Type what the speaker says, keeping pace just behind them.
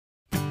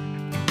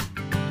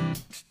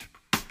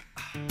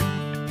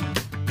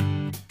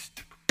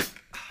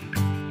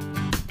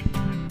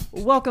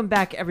Welcome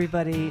back,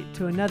 everybody,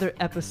 to another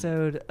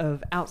episode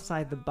of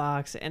Outside the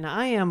Box. And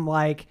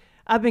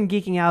I've been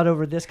geeking out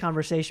over this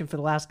conversation for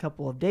the last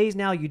couple of days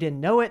now. You didn't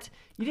know it.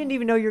 You didn't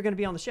even know you were going to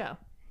be on the show.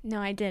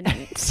 No, I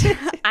didn't.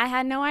 I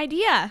had no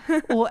idea.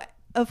 Well,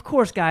 of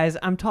course, guys,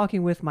 I'm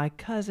talking with my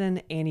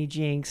cousin, Annie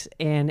Jinks,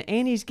 and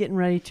Annie's getting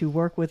ready to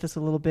work with us a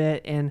little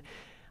bit. And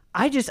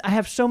I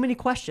have so many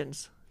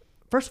questions.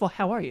 First of all,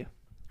 how are you?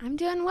 I'm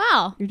doing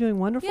well. You're doing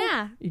wonderful?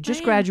 Yeah. You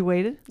just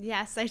graduated.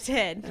 Yes, I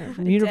did.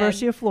 From the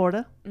University of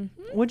Florida.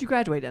 Mm-hmm. What did you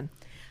graduate in?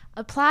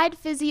 Applied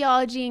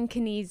physiology and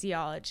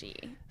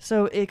kinesiology.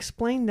 So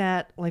explain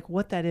that, like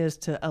what that is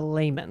to a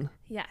layman.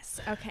 Yes.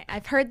 Okay.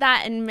 I've heard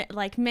that in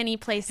many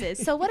places.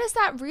 So what does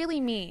that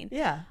really mean?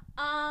 Yeah.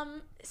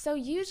 So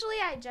usually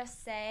I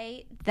just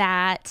say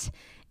that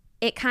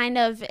it kind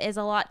of is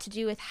a lot to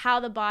do with how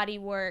the body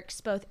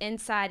works, both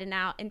inside and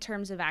out in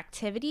terms of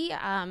activity.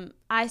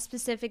 I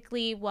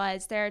specifically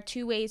there are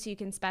two ways you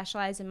can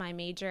specialize in my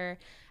major,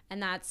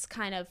 and that's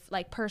kind of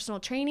like personal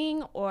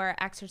training or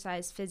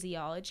exercise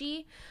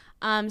physiology.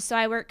 So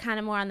I work kind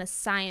of more on the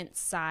science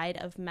side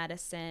of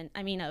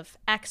of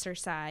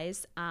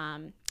exercise,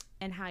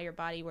 and how your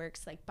body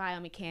works like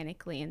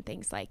biomechanically and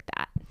things like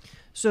that.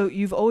 So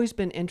you've always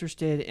been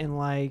interested in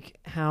like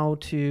how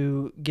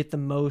to get the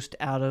most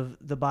out of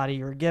the body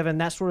you're given,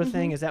 that sort of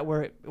thing. Is that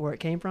where it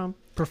came from?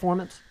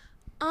 Performance?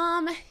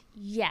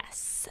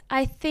 Yes.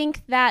 I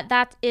think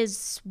that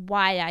is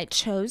why I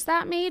chose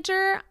that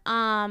major.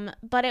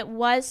 But it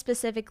was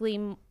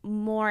specifically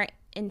more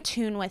in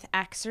tune with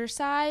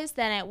exercise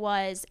than it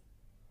was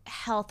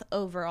health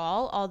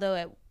overall,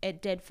 although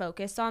it did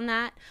focus on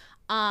that.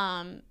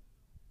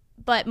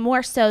 But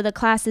more so the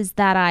classes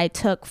that I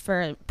took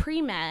for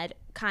pre-med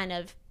kind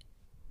of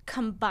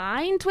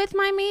combined with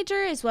my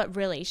major is what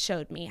really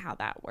showed me how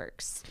that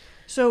works.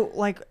 So,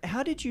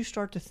 how did you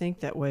start to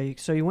think that way?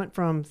 So you went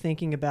from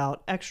thinking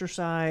about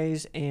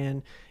exercise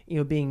and,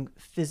 being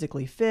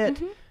physically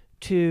fit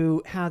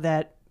to how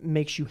that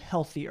makes you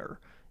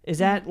healthier. Is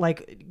that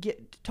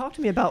talk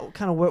to me about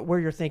kind of where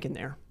you're thinking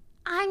there.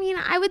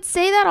 I would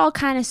say that all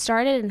kind of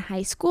started in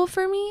high school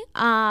for me,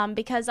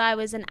 because I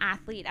was an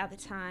athlete at the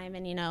time,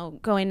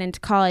 and, going into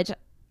college,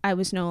 I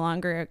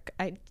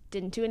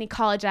didn't do any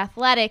college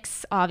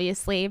athletics,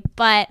 obviously,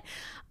 but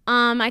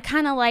I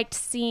kind of liked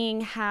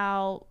seeing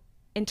how,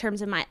 in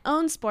terms of my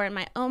own sport and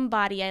my own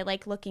body, I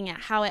like looking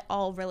at how it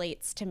all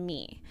relates to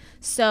me.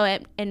 So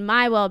in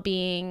my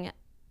well-being,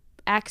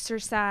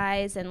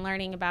 exercise and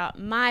learning about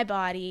my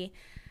body,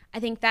 I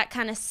think that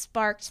kind of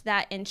sparked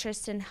that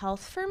interest in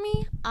health for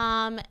me.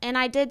 And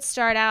I did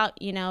start out,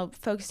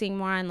 focusing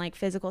more on like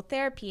physical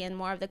therapy and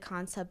more of the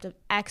concept of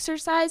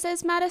exercise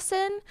as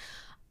medicine.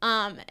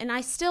 And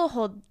I still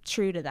hold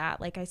true to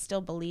that. I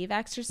still believe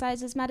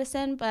exercise is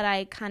medicine, but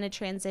I kind of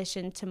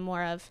transitioned to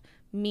more of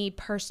me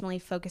personally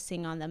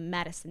focusing on the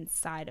medicine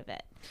side of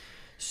it.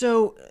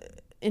 So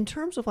in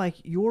terms of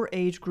your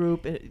age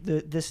group,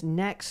 this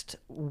next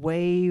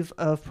wave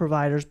of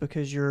providers,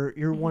 because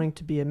you're wanting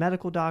to be a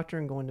medical doctor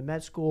and going to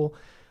med school,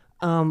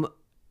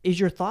 is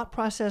your thought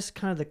process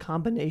kind of the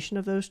combination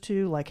of those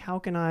two? How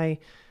can I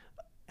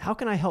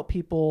help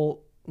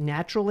people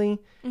naturally,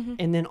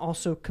 and then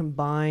also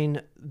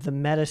combine the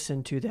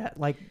medicine to that?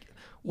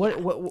 Where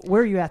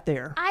are you at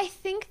there? I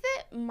think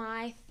that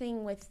my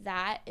thing with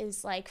that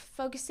is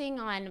focusing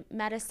on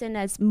medicine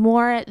as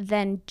more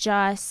than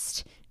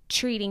just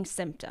treating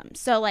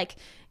symptoms. So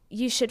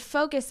you should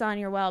focus on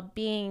your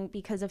well-being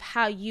because of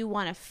how you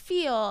want to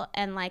feel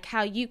and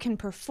how you can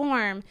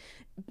perform,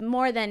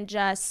 more than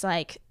just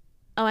oh,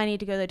 I need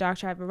to go to the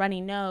doctor, I have a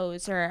runny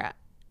nose, or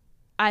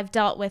I've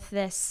dealt with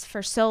this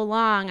for so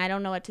long, I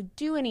don't know what to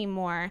do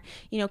anymore,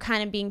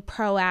 kind of being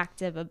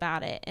proactive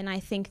about it. And I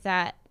think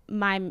that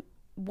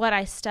what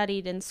I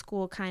studied in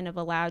school kind of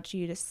allowed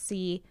me to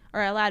see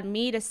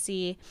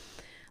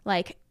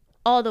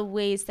all the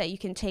ways that you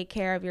can take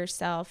care of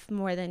yourself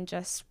more than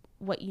just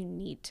what you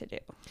need to do.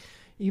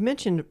 You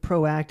mentioned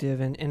proactive,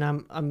 and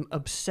I'm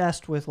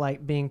obsessed with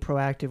being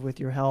proactive with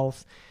your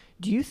health.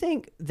 Do you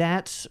think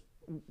that's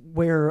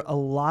where a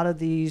lot of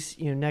these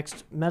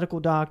next medical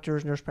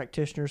doctors, nurse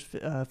practitioners,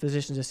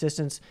 physicians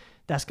assistants,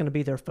 that's going to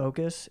be their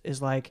focus,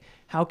 is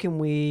how can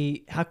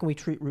we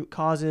treat root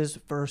causes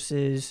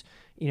versus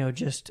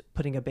just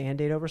putting a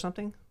Band-Aid over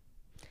something?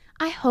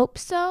 I hope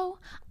so.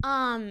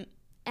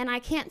 And I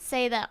can't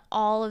say that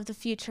all of the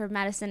future of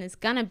medicine is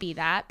going to be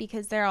that,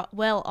 because there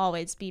will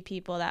always be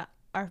people that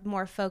are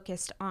more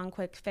focused on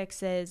quick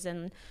fixes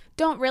and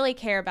don't really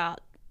care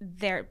about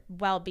their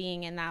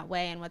well-being in that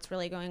way and what's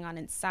really going on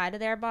inside of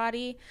their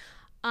body.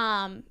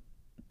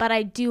 But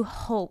I do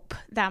hope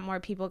that more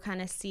people kind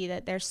of see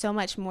that there's so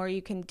much more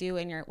you can do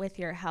with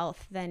your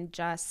health than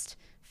just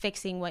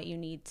fixing what you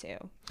need to.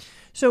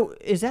 So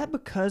is that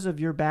because of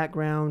your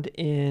background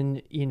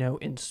in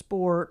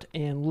sport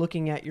and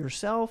looking at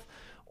yourself,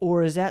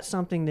 or is that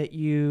something that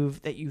you've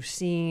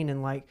seen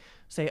and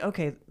say,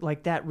 okay,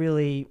 that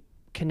really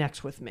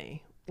connects with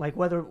me?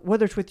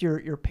 Whether it's with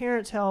your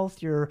parents'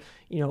 health,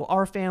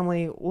 our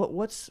family,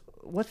 what's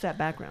that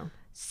background?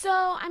 So,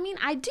 I mean,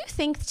 I do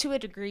think to a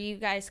degree you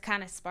guys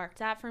kind of sparked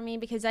that for me,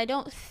 because I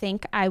don't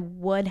think I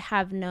would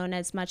have known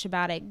as much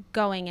about it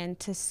going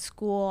into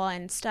school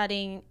and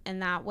studying in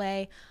that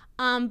way.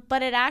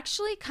 But it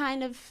actually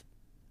kind of,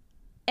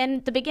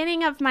 in the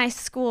beginning of my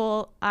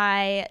school,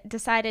 I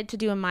decided to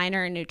do a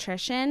minor in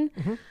nutrition.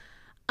 Mm-hmm.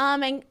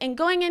 And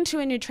going into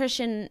a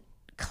nutrition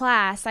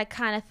class, I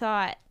kind of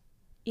thought,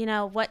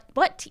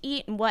 what to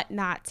eat and what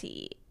not to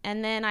eat.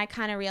 And then I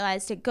kind of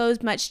realized it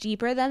goes much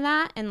deeper than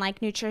that. And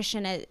like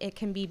nutrition, it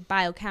can be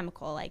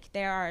biochemical. Like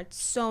there's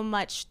so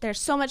much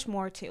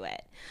more to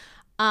it.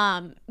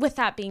 With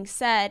that being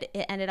said,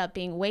 it ended up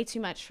being way too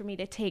much for me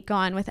to take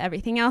on with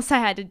everything else I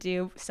had to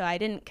do. So I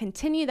didn't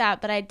continue that,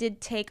 but I did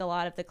take a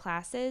lot of the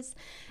classes.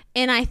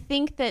 And I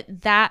think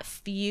that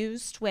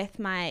fused with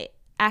my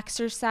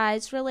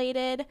exercise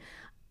related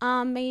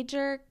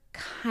major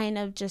kind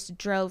of just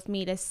drove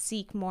me to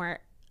seek more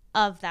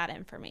of that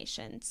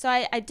information. So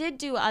I did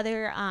do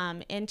other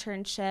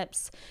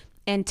internships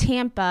in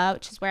Tampa,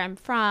 which is where I'm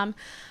from,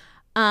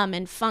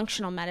 in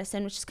functional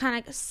medicine, which is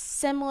kind of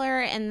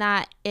similar in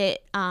that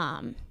it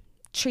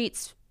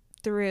treats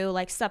through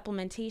like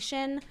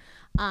supplementation.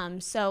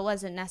 So it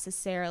wasn't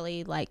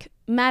necessarily like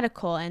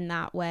medical in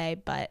that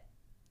way, but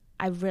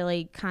I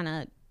really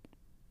I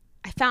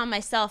found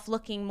myself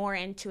looking more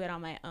into it on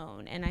my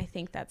own. And I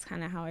think that's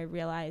kind of how I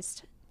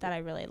realized that I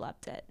really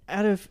loved it.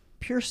 Out of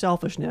pure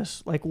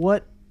selfishness, like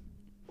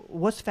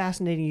what's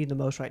fascinating you the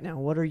most right now?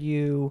 What are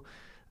you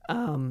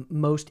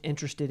most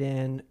interested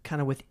in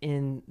kind of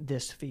within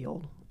this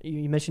field?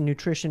 You mentioned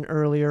nutrition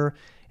earlier.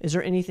 Is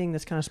there anything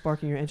that's kind of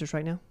sparking your interest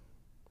right now?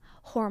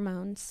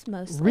 Hormones,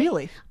 mostly.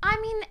 Really? I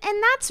mean,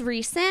 and that's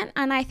recent,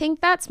 and I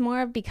think that's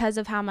more because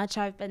of how much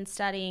I've been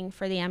studying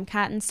for the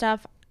MCAT and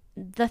stuff.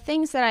 The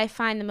things that I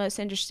find the most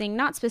interesting,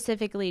 not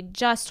specifically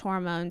just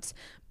hormones,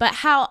 but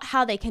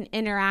how they can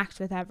interact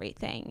with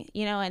everything,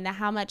 and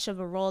how much of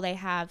a role they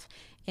have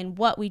in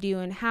what we do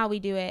and how we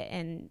do it,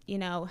 and,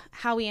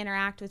 how we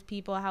interact with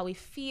people, how we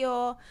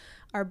feel,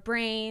 our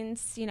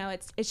brains,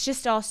 it's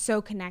just all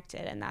so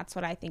connected, and that's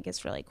what I think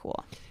is really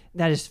cool.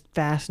 That is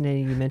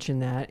fascinating you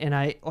mentioned that. And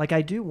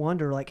I do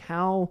wonder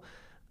how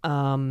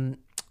many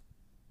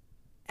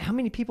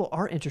people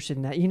are interested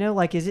in that,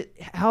 is it,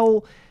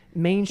 how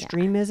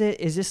mainstream is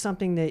it? Is this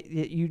something that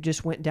you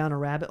just went down a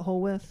rabbit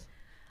hole with?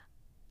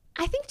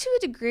 I think to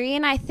a degree,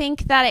 and I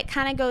think that it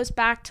kind of goes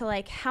back to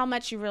like how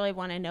much you really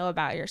want to know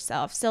about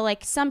yourself. So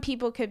like some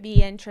people could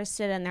be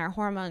interested in their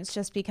hormones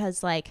just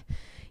because like,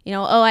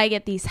 I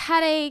get these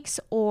headaches,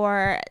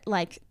 or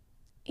like,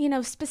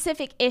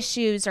 specific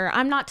issues, or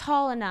I'm not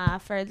tall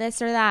enough, or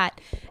this or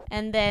that.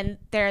 And then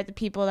there are the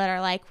people that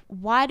are like,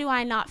 why do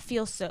I not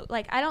feel so,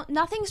 like,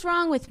 nothing's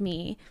wrong with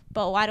me,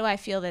 but why do I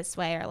feel this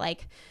way? Or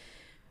like,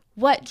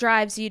 what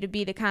drives you to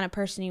be the kind of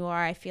person you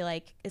are, I feel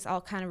like is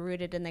all kind of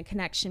rooted in the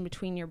connection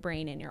between your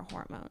brain and your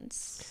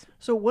hormones.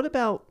 So what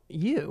about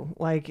you?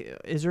 Like,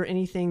 is there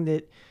anything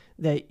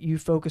that you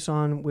focus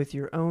on with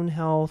your own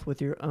health,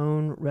 with your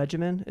own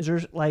regimen? Is there,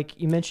 like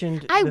you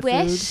mentioned, I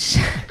wish.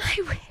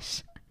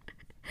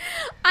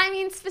 I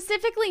mean,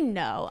 specifically,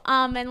 no.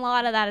 And a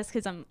lot of that is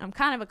because I'm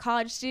kind of a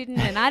college student,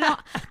 and I don't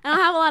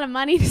have a lot of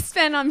money to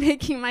spend on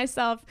making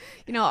myself,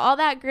 all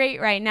that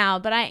great right now.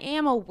 But I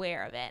am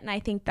aware of it, and I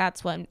think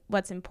that's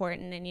what's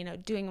important.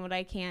 And doing what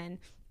I can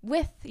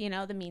with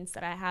the means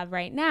that I have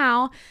right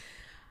now.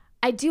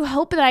 I do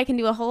hope that I can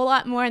do a whole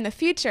lot more in the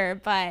future,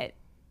 but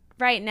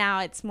right now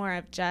it's more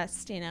of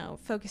just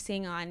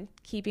focusing on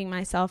keeping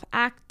myself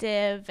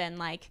active and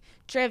like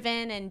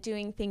driven and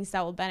doing things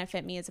that will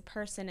benefit me as a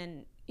person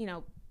and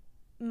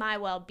my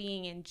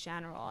well-being in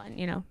general.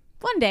 And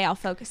one day I'll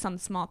focus on the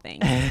small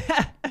things.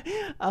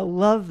 I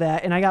love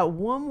that. And I got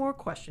one more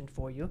question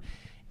for you,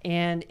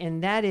 and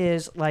that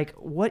is like,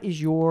 what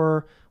is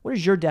your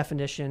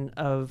definition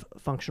of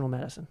functional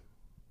medicine?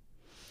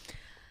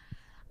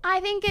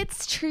 I think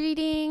it's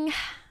treating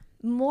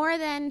more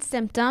than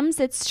symptoms.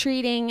 It's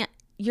treating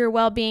your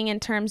well-being in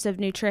terms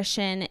of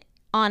nutrition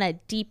on a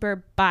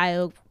deeper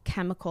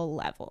biochemical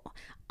level.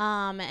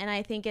 And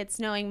I think it's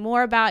knowing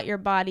more about your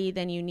body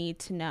than you need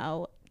to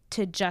know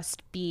to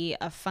just be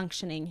a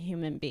functioning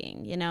human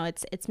being.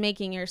 It's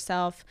making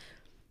yourself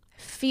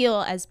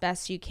feel as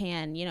best you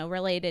can,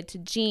 related to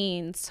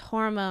genes,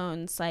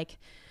 hormones, like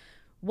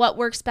what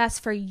works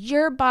best for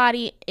your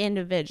body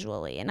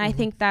individually. And I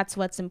think that's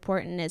what's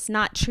important, is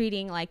not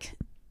treating like,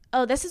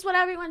 oh, this is what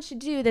everyone should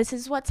do. This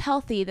is what's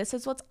healthy. This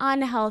is what's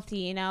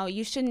unhealthy.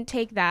 You shouldn't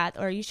take that,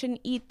 or you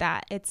shouldn't eat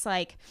that. It's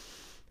like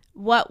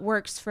what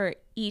works for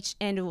each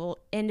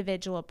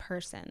individual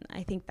person.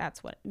 I think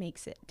that's what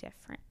makes it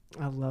different.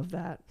 I love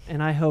that.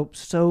 And I hope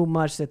so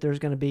much that there's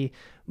going to be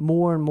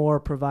more and more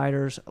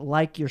providers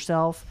like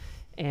yourself.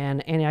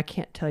 And Annie, I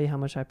can't tell you how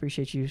much I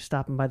appreciate you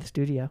stopping by the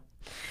studio.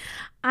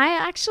 I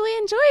actually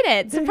enjoyed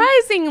it,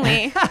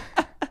 surprisingly.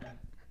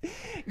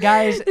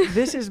 Guys,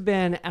 this has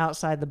been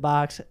Outside the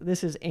Box.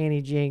 This is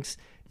Annie Jinks.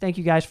 Thank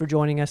you guys for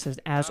joining us.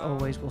 As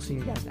always, we'll see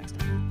you guys next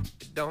time.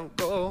 Don't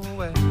go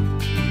away.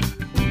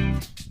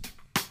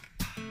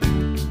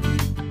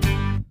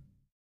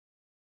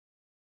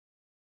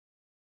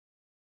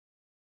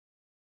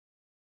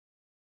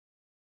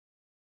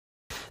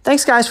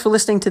 Thanks, guys, for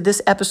listening to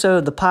this episode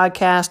of the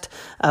podcast.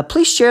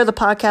 Please share the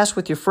podcast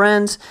with your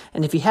friends.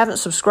 And if you haven't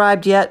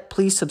subscribed yet,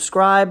 please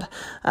subscribe.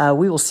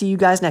 We will see you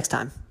guys next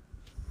time.